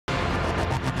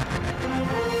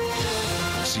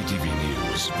CTV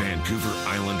News, Vancouver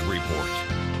Island Report.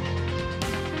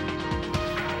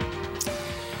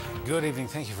 Good evening.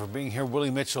 Thank you for being here.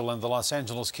 Willie Mitchell and the Los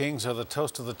Angeles Kings are the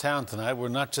toast of the town tonight. We're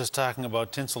not just talking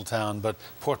about Tinseltown, but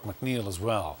Port McNeill as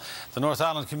well. The North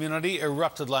Island community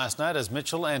erupted last night as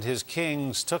Mitchell and his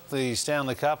Kings took the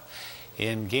Stanley Cup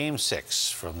in Game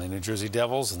 6 from the New Jersey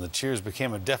Devils, and the cheers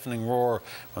became a deafening roar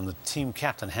when the team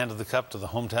captain handed the cup to the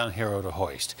hometown hero to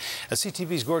hoist. As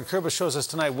CTV's Gord Kurbis shows us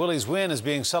tonight, Willie's win is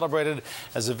being celebrated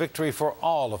as a victory for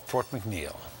all of Port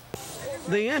McNeill.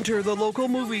 They enter the local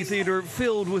movie theater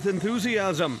filled with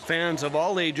enthusiasm. Fans of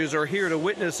all ages are here to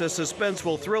witness a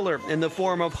suspenseful thriller in the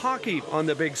form of hockey on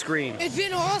the big screen. It's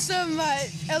been awesome.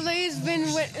 LA's been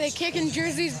kicking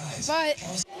Jersey's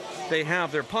butt. They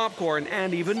have their popcorn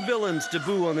and even villains to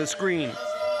boo on the screen.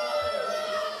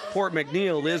 Port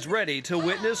McNeill is ready to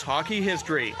witness hockey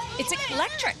history. It's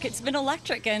electric. It's been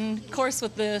electric, and of course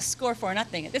with the score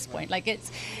 4-0 at this point, like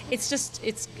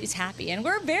it's happy, and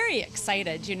we're very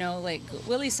excited. You know, like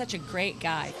Willie's such a great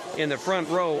guy. In the front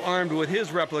row, armed with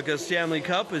his replica Stanley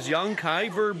Cup, is young Kai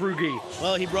Verbrugge.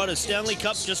 Well, he brought a Stanley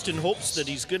Cup just in hopes that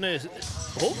he's gonna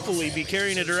hopefully be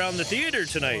carrying it around the theater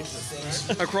tonight.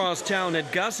 Across town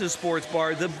at Gus's Sports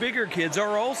Bar, the bigger kids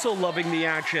are also loving the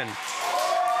action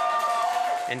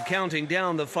and counting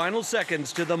down the final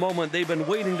seconds to the moment they've been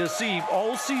waiting to see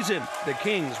all season, the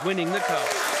Kings winning the cup.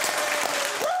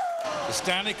 The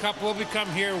Stanley Cup will become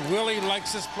here. Willie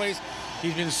likes this place.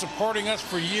 He's been supporting us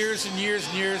for years and years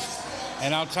and years.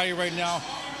 And I'll tell you right now,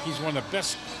 he's one of the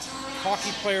best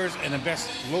hockey players and the best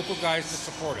local guys to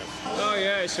support him. Oh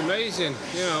yeah, it's amazing.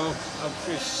 You know,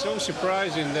 it's so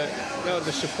surprising that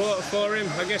the support for him.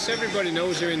 I guess everybody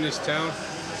knows him in this town.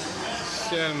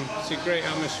 It's a great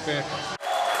atmosphere.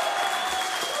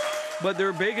 But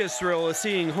their biggest thrill is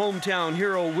seeing hometown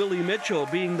hero Willie Mitchell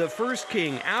being the first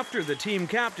King after the team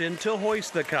captain to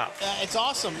hoist the cup. It's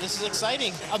awesome. This is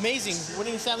exciting. Amazing.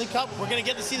 Winning the Stanley Cup. We're going to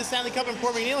get to see the Stanley Cup in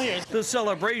Port McNeill here. The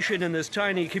celebration in this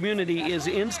tiny community is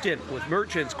instant, with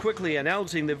merchants quickly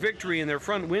announcing the victory in their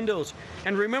front windows.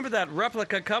 And remember that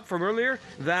replica cup from earlier?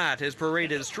 That is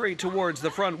paraded straight towards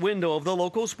the front window of the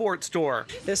local sports store.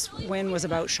 This win was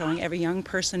about showing every young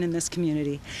person in this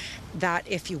community that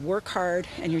if you work hard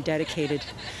and you're dedicated,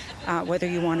 whether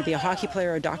you want to be a hockey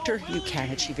player or a doctor, you can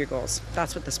achieve your goals.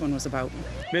 That's what this one was about.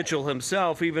 Mitchell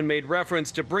himself even made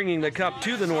reference to bringing the cup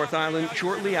to the North Island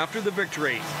shortly after the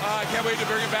victory. I can't wait to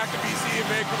bring it back to BC and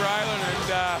Vancouver Island,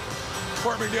 and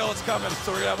Port McNeill is coming,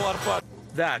 so we're going to have a lot of fun.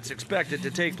 That's expected to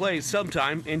take place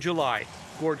sometime in July.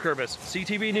 Gord Kurbis,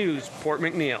 CTV News, Port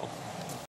McNeill.